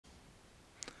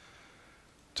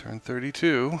Turn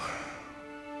 32. We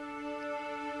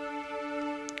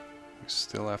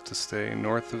still have to stay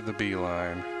north of the B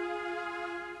line.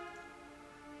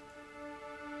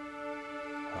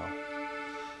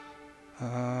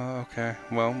 Okay,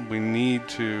 well, we need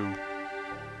to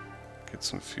get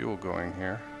some fuel going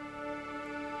here.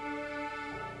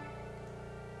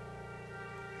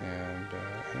 And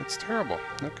it's terrible.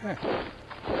 Okay.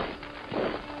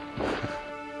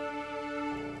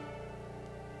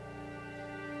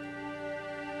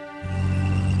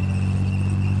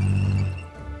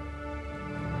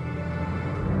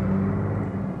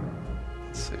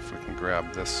 Let's see if we can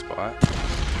grab this spot.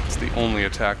 It's the only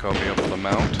attack I'll be able to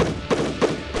mount.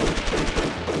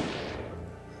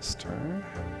 This turn.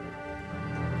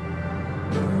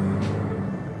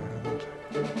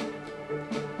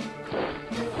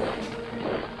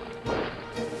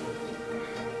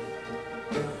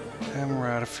 And we're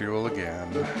out of fuel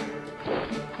again.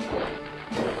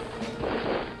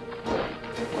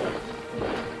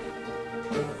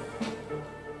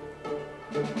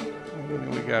 How many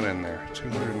we got in there?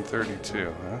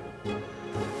 232, huh?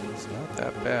 It's not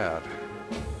that bad.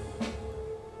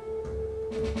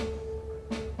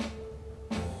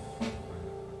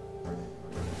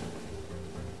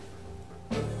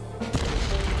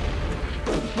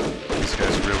 These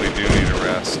guys really do need a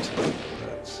rest.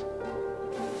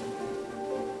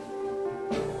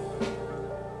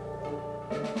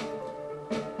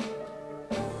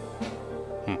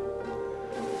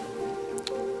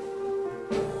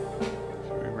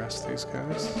 Should we rest these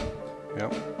guys?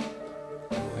 Yep.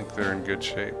 I think they're in good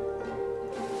shape.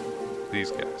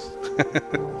 These guys.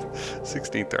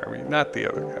 16th Army, not the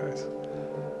other guys.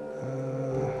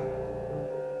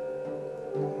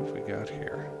 What have we got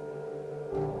here?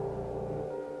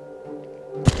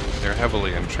 They're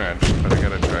heavily entrenched, but I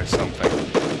gotta try something.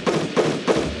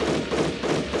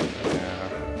 Yeah,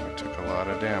 we took a lot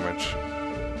of damage.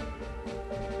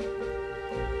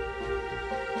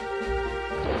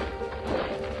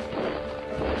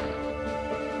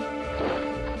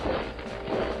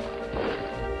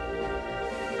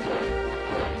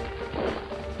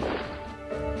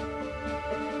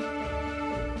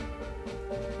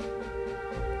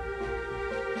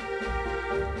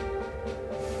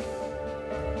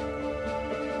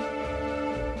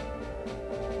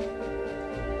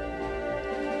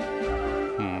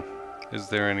 Is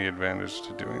there any advantage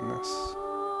to doing this?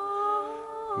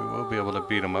 We will be able to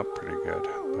beat them up pretty good,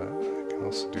 but I can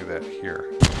also do that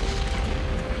here.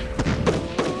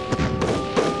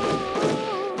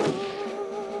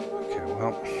 Okay,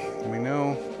 well, we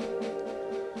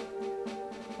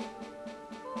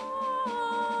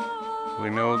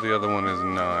know the other one is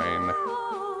 9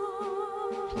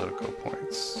 political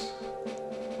points.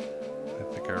 I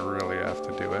think I really have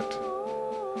to do it.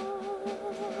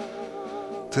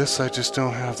 This, I just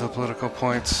don't have the political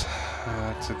points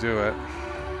to do it.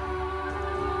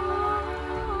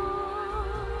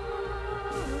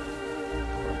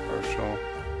 Or partial.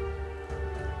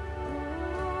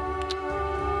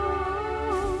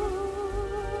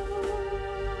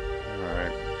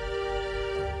 Alright.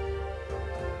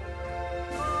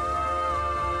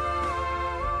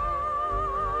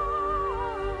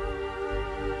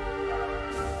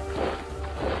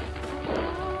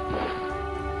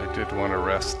 I did want to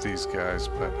rest these guys,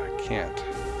 but I can't.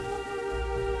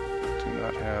 Do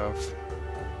not have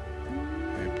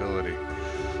the ability.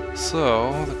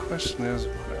 So, the question is,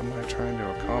 what am I trying to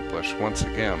accomplish once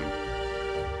again?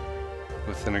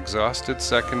 With an exhausted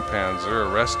 2nd Panzer, a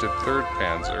rested 3rd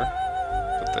Panzer,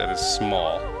 but that is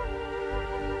small.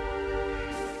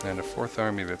 And a 4th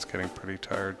Army that's getting pretty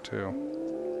tired too.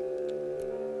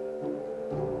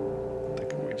 I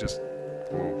think we just...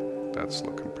 Ooh, that's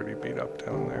looking pretty beat up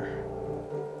down there.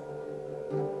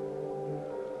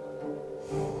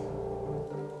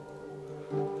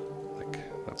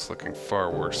 That's looking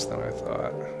far worse than I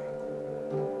thought.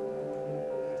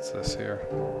 What's this here?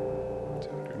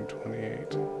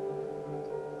 228.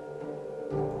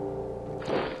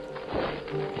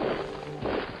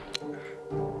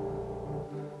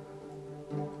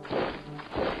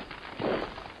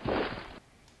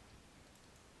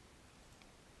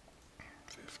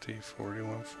 $50,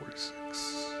 $41,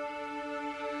 $46.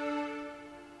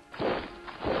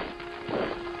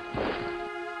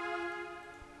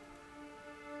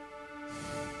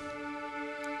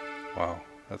 Wow,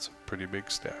 that's a pretty big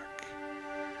stack.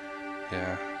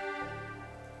 Yeah.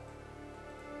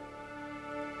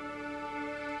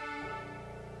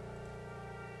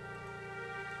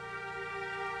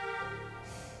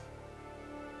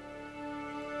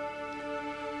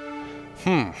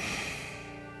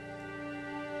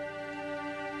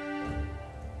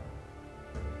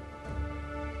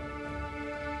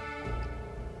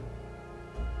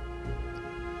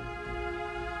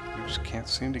 Just can't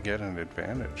seem to get an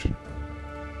advantage.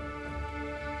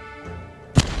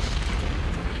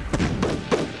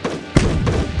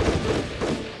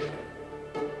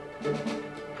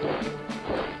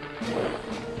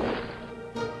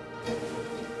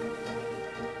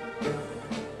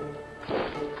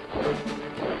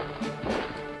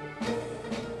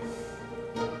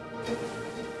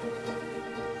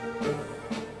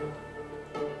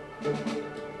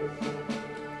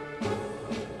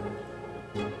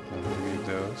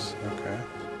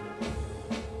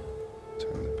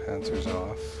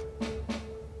 Off.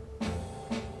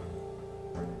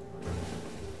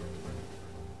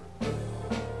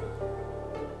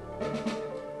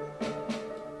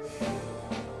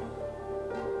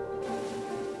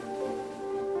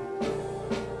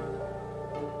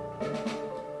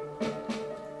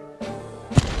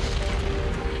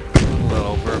 A little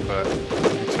over, but we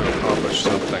need to accomplish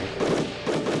something.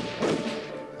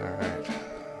 Alright,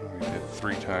 we did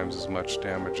 3 times as much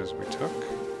damage as we took.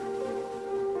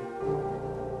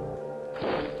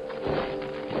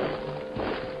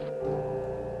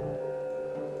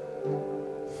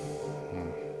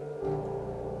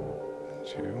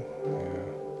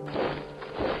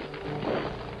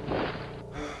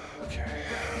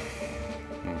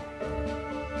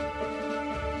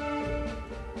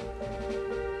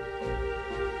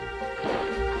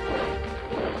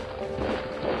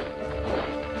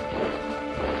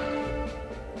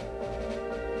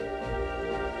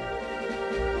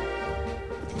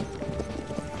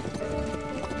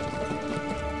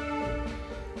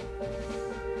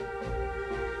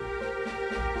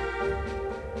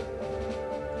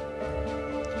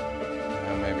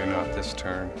 This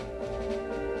turn.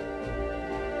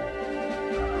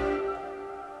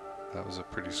 That was a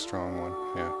pretty strong one,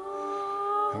 yeah.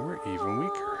 And we're even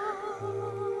weaker.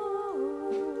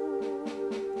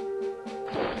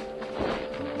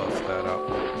 Buff that up.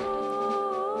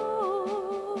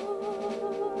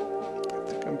 I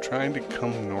think I'm trying to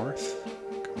come north,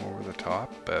 come over the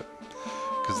top, but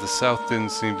because the south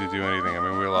didn't seem to do anything. I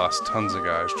mean, we lost tons of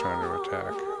guys trying to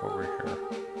attack over here.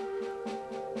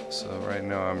 So right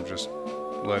now I'm just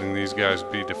letting these guys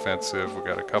be defensive. We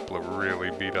got a couple of really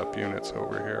beat up units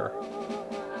over here.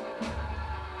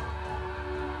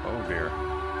 Oh dear.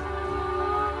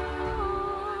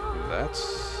 That's...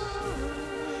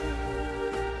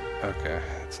 okay,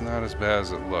 it's not as bad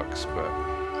as it looks, but...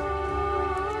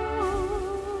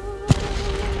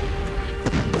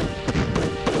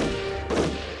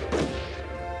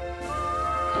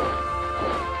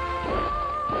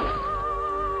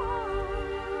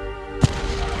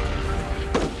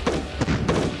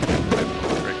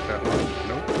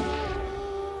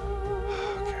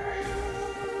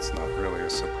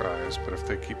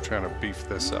 trying to beef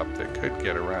this up, they could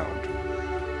get around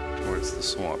towards the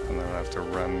swamp, and then I have to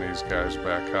run these guys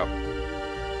back up.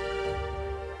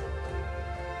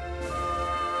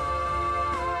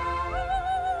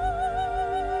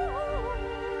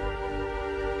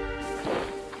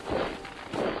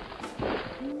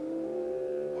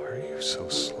 Why are you so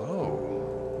slow?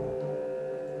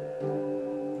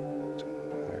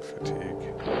 High fatigue.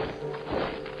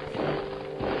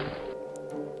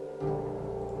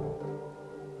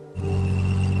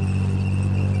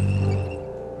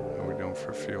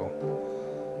 For fuel.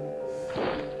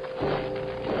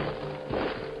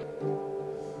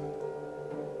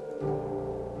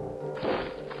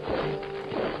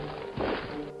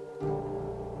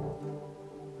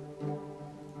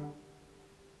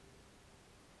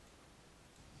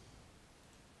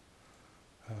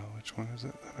 Which one is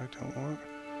it that I don't want?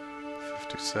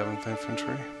 57th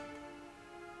Infantry.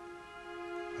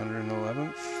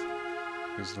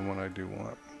 111th is the one I do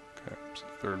want. Okay, it's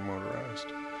the 3rd motorized.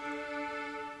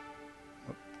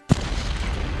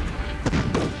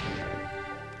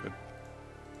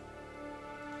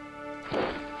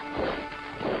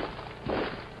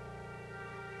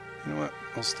 You know what?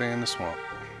 I'll stay in the swamp.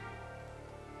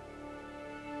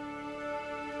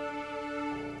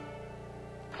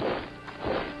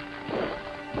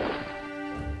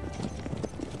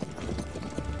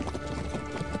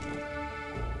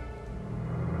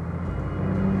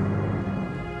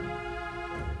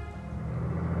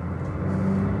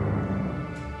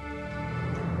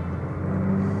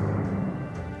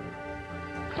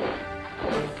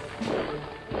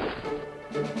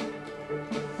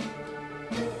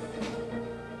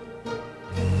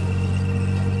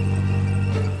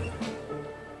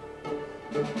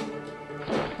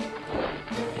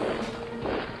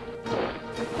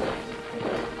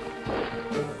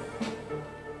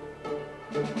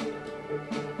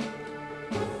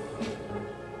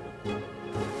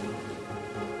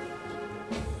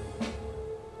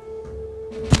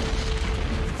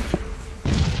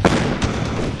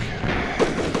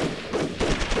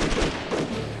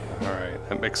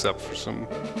 makes up for some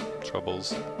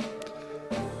troubles.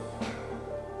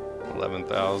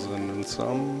 11,000 and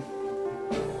some.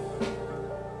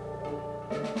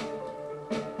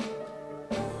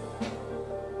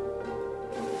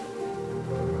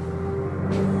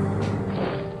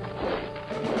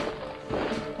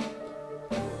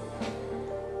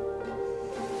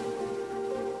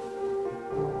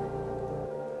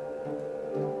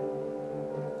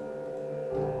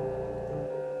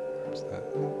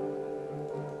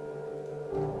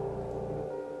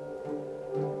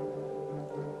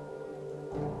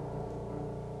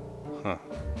 Huh.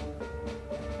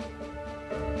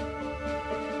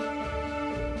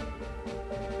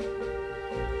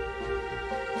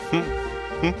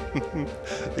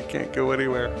 They can't go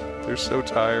anywhere. They're so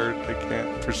tired they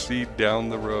can't proceed down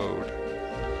the road.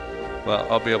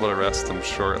 Well, I'll be able to rest them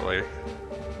shortly.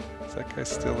 Is that guy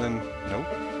still in? Nope,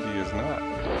 he is not.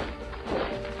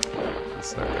 The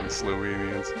second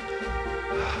Slovenians.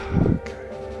 Okay.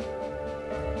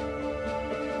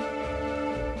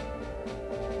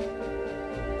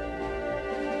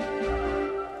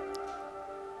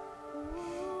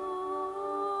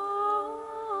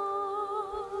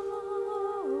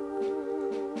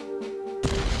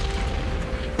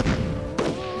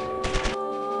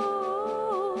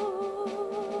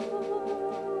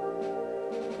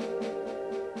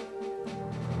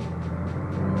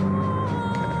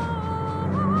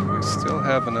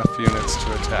 Have enough units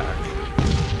to attack.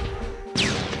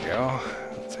 There we go.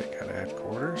 I'll take out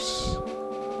headquarters.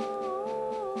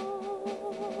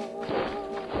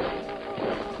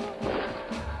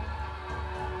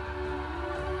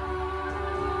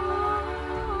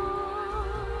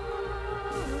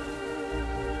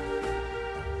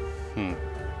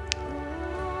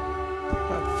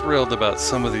 Not thrilled about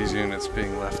some of these units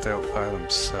being left out by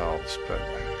themselves, but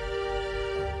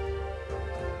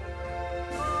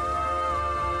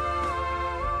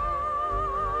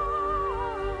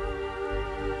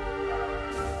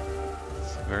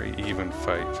very even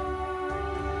fight.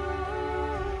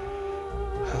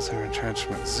 How's their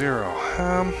entrenchment? 0.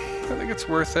 I think it's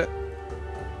worth it.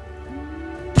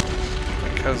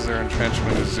 Because their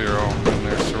entrenchment is 0 and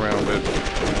they're surrounded.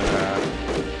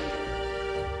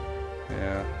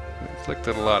 Yeah,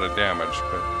 inflicted a lot of damage,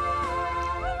 but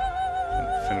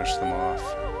didn't finish them off.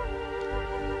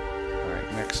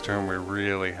 Alright, next turn we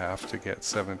really have to get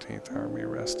 17th Army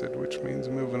rested, which means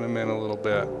moving them in a little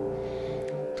bit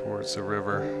towards the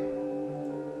river.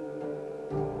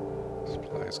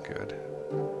 Supply's good.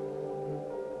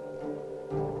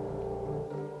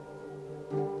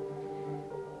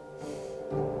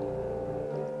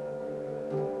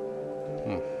 I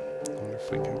wonder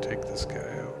if we can take this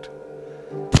guy out.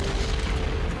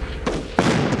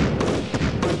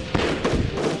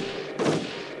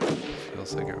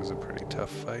 Feels like it was a pretty tough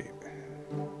fight.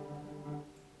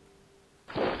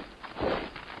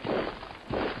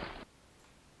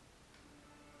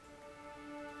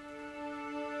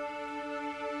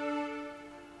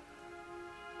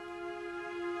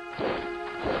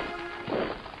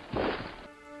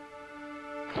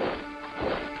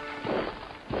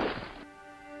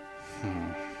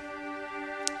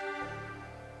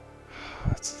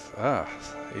 Ah,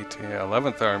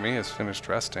 11th Army has finished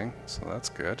resting, so that's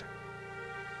good.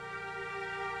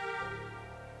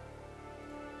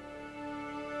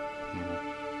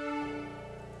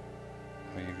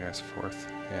 Are you guys 4th?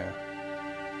 Yeah.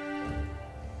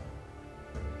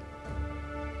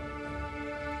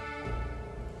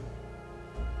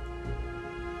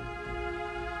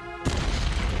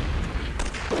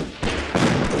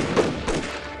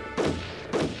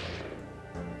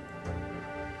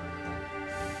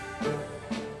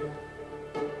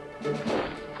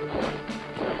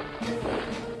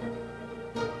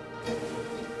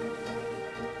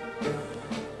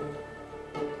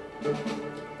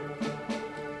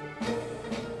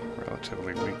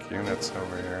 Relatively weak units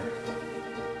over here.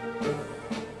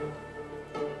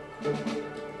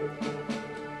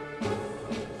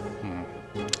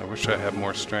 I wish I had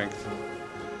more strength.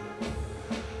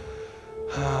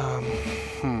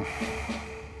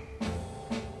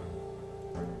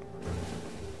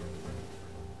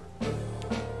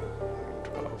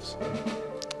 12.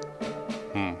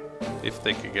 If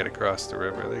they could get across the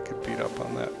river, they could beat up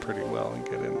on that pretty well and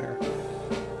get in there.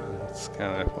 That's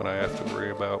kind of what I have to worry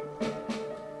about.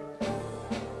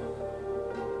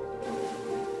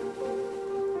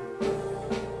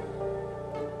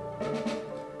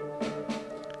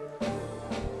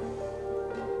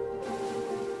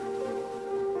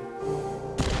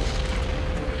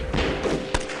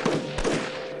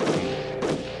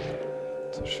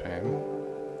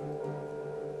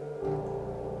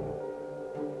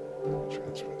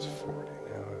 Transfer is 40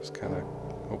 now. I was kind of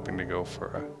hoping to go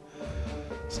for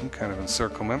some kind of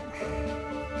encirclement.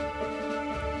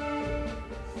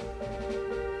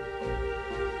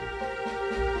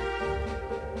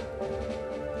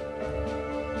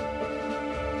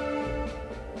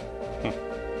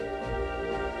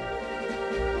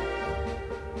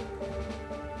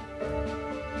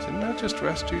 Didn't I just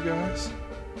rest you guys?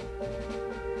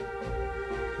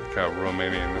 Look how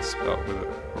Romanian is spelled with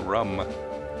a rum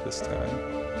this time.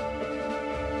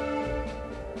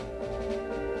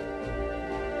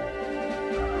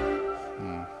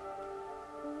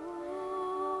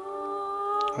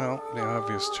 Well, the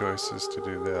obvious choice is to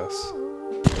do this.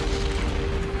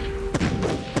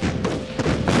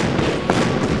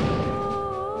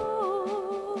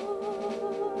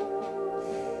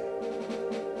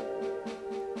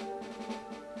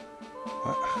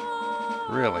 What?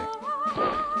 Really?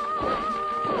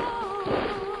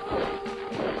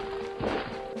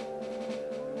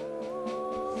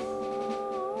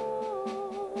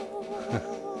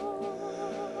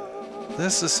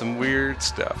 This is some weird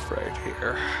stuff right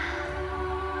here.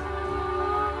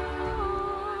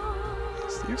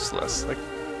 It's useless. Like,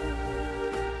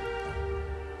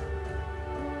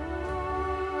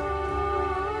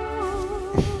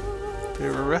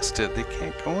 they're arrested. They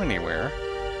can't go anywhere.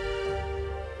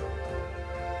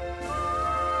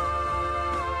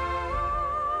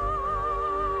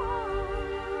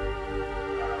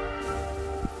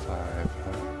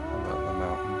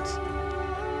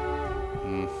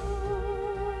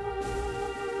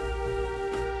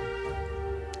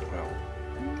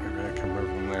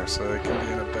 So they can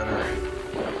be in a better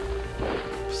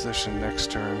position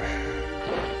next turn.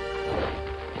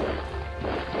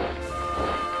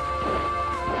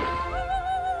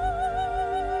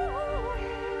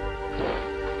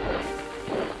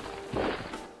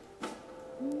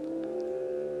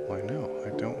 Why no, I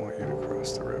don't want you to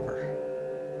cross the river.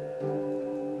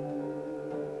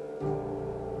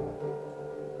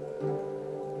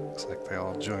 Looks like they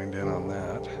all joined in on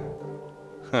that.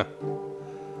 Huh.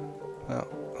 Well,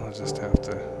 I'll just have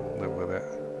to live with it.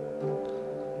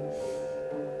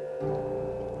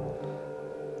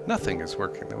 Nothing is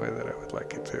working the way that I would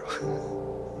like it to.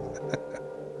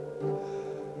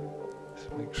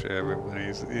 Just make sure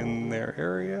everybody's in their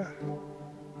area.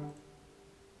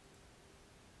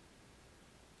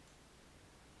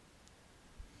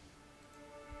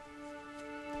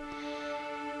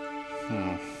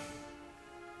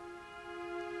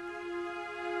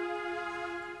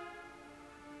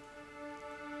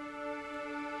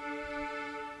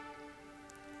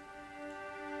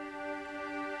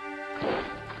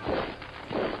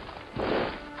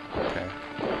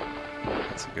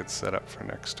 Good setup for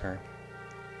next turn.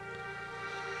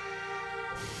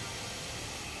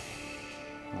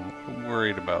 I'm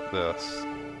worried about this.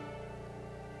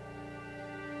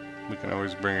 We can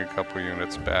always bring a couple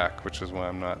units back, which is why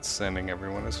I'm not sending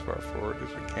everyone as far forward as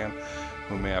we can.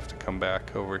 We may have to come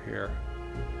back over here.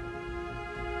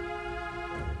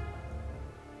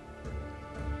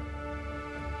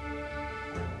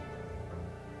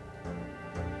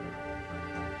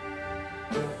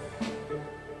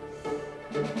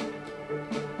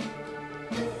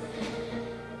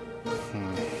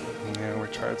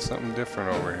 Something different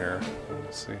over here.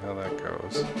 Let's see how that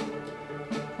goes.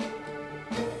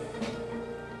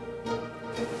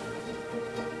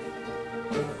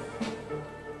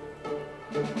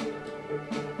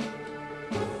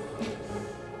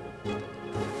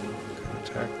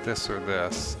 Attack this or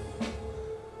this.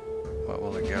 What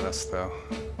will it get us though?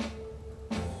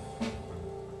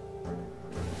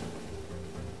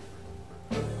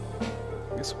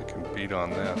 I guess we can beat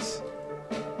on this.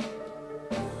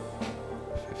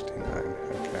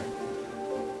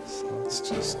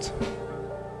 Just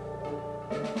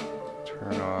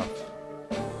turn off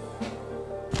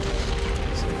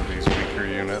some of these weaker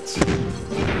units.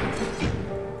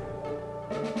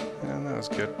 And that was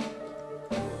good.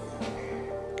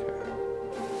 Okay.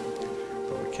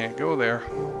 But we can't go there.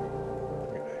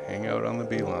 We're gonna hang out on the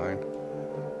B line.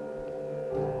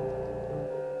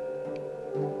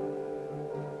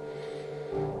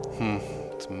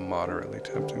 It's moderately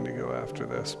tempting to go after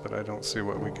this, but I don't see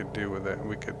what we could do with it.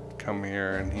 We could come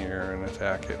here and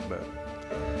attack it, but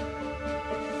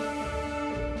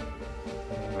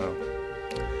no.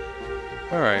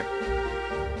 Alright.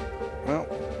 Well,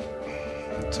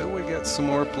 until we get some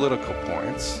more political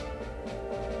points,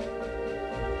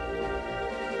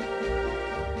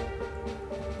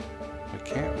 we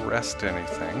can't rest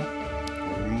anything.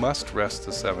 We must rest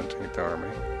the 17th Army.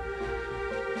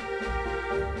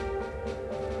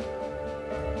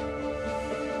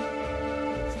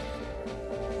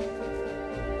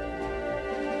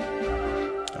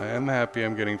 I'm happy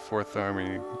I'm getting 4th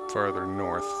Army farther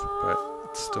north, but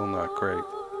it's still not great.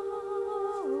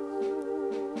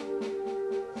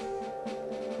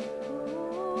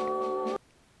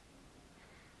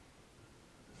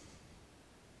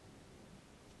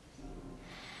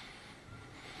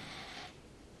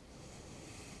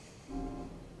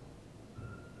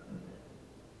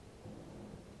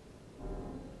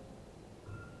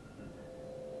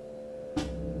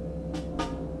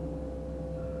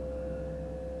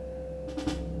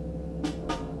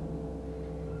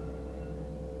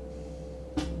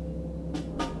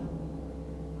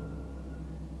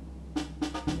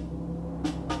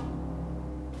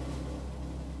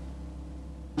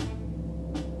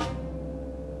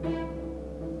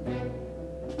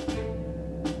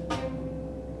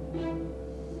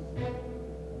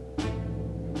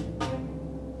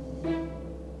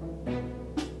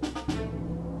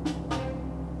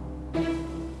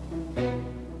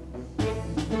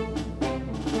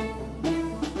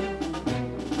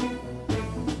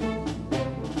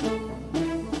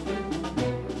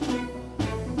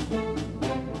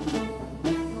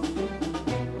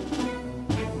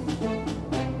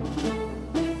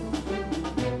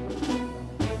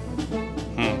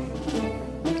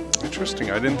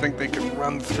 Interesting. I didn't think they could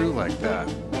run through like that.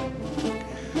 I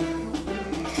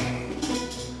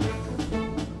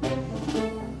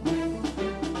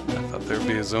thought there'd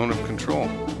be a zone of control.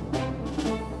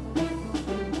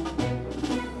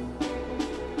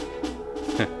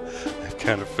 I've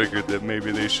kind of figured that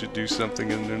maybe they should do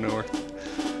something in the north.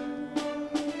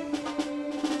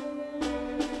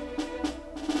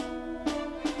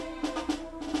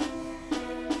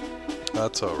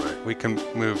 That's alright. We can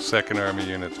move 2nd Army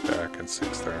units back and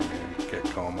 6th Army and get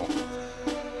Gomel.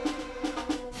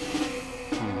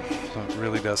 So it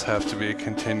really does have to be a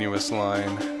continuous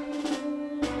line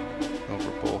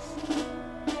over both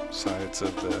sides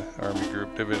of the Army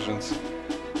group divisions.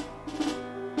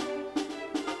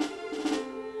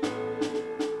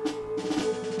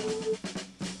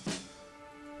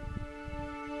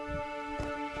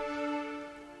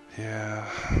 Yeah.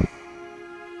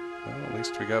 Well, at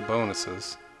least we got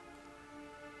bonuses.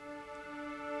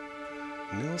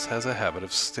 Nils has a habit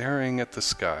of staring at the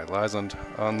sky, lies on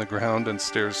the ground and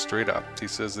stares straight up. He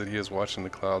says that he is watching the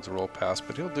clouds roll past,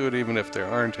 but he'll do it even if there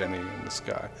aren't any in the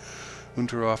sky.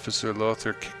 Unterofficer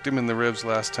Lothar kicked him in the ribs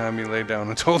last time he lay down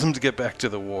and told him to get back to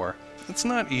the war. It's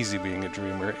not easy being a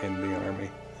dreamer in the army.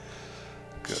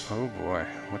 Good. Oh boy,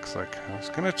 looks like I was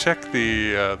gonna check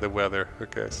the weather.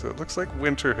 Okay, so it looks like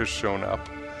winter has shown up.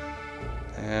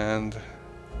 And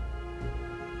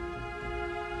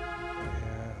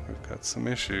yeah, we've got some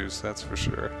issues, that's for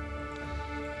sure.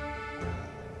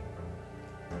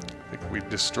 I think we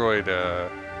destroyed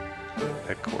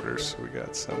headquarters, so we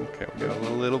got some. Okay, we got a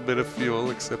little bit of fuel,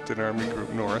 except in Army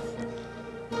Group North,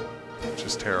 which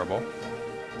is terrible.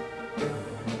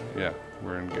 Yeah,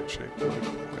 we're in good shape,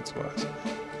 points-wise.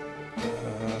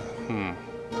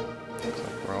 Looks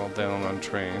like we're all down on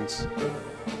trains.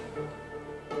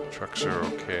 Trucks are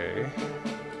okay.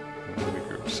 Army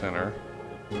Group Center.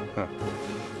 Huh.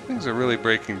 Things are really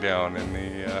breaking down in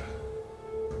the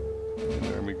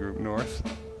Army Group North.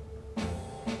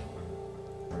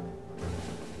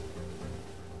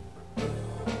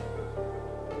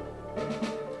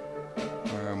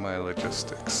 Where are my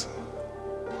logistics?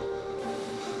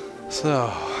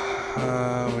 So,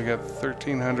 we got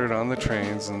 1,300 on the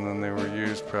trains, and then they were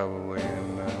used probably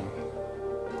in,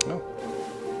 oh,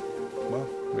 well,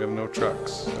 we have no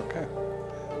trucks. Okay,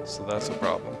 so that's a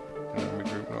problem in Army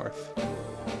Group North.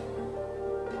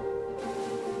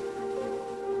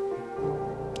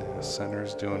 Yeah, the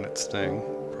center's doing its thing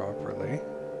properly.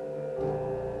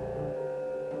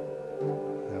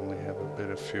 And we have a bit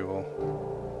of fuel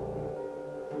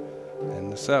in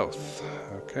the south.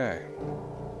 Okay.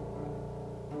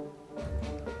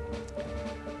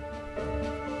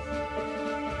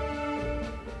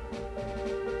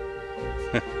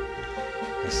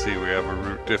 I see we have a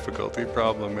route difficulty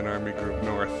problem in Army Group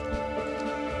North.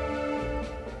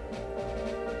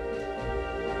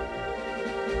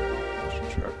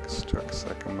 Truck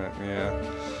secondment, yeah.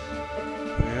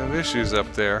 We have issues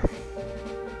up there.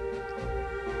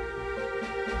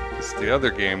 It's the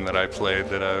other game that I played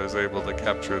that I was able to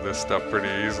capture this stuff pretty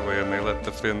easily, and they let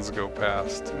the Finns go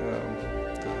past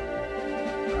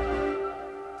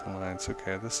the lines.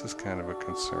 Okay, this is kind of a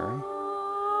concern.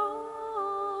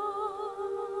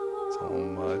 All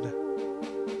mud.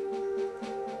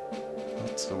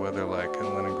 What's the weather like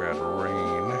in Leningrad?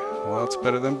 Rain. Well, it's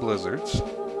better than blizzards.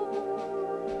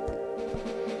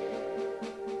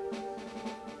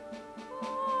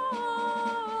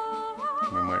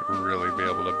 We might might really be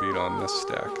able to beat on this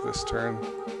stack this turn.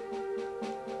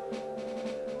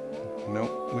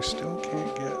 Nope, we still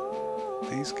can't get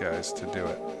these guys to do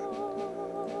it.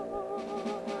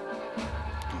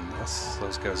 Unless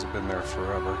those guys have been there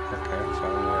forever. Okay,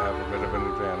 fine, we have a bit of an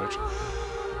advantage.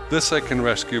 This I can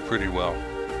rescue pretty well.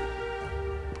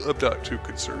 I'm not too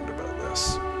concerned about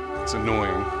this. It's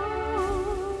annoying.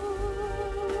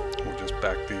 We'll just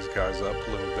back these guys up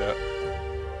a little bit.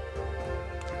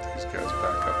 Get these guys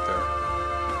back up there.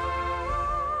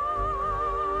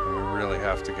 And we really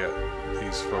have to get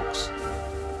these folks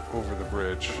over the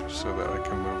bridge so that I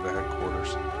can move the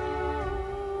headquarters.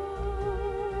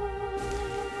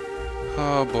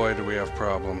 Oh boy, do we have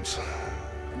problems.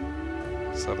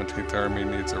 17th Army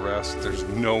needs a rest. There's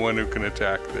no one who can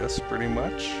attack this, pretty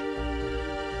much.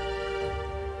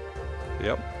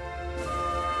 Yep.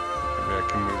 Maybe I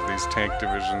can move these tank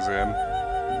divisions in.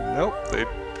 Nope, they...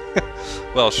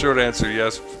 Well, short answer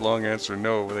yes, long answer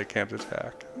no, they can't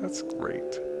attack. That's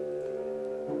great.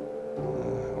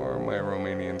 How are my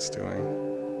Romanians doing?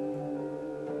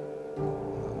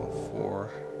 Level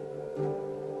 4.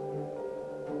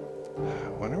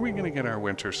 When are we going to get our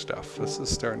winter stuff? This is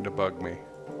starting to bug me.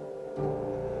 I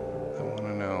want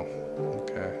to know.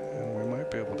 Okay, and we might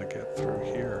be able to get through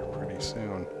here pretty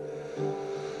soon.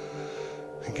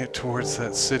 And get towards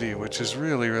that city, which is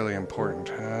really, really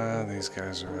important. These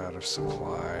guys are out of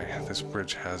supply. This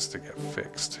bridge has to get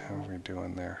fixed. How are we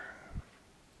doing there?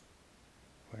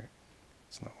 Wait,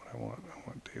 that's not what I want. I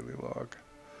want daily log.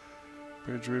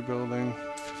 Bridge rebuilding,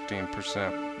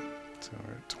 15%. So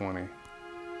we're at 20.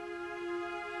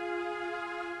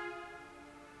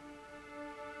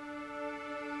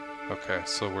 Okay,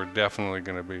 so we're definitely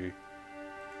going to be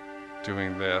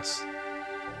doing this.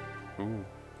 Ooh.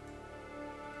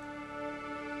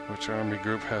 Which army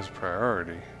group has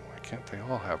priority? Why can't they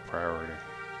all have priority?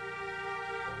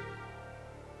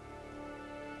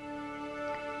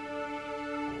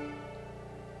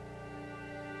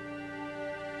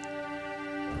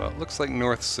 Well, it looks like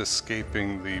North's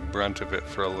escaping the brunt of it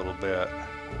for a little bit.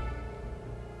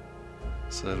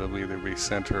 So it'll either be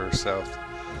center or south.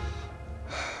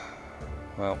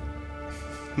 Well,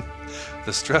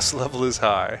 the stress level is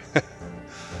high.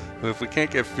 If we can't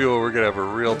get fuel, we're going to have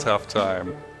a real tough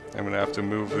time. I'm going to have to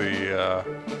move the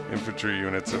infantry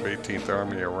units of 18th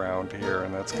Army around here,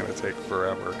 and that's going to take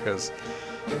forever because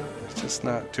it's just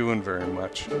not doing very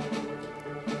much.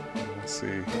 Let's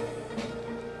see.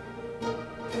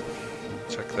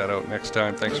 Check that out next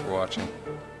time. Thanks for watching.